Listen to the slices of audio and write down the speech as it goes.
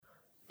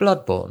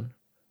Bloodborne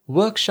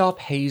Workshop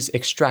Haze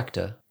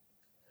Extractor.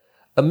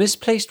 A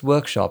misplaced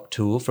workshop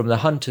tool from the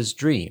hunter's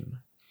dream.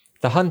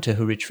 The hunter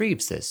who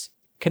retrieves this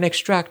can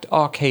extract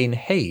arcane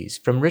haze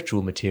from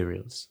ritual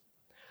materials.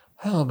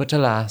 Oh, but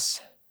alas,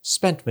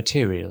 spent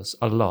materials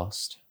are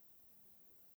lost.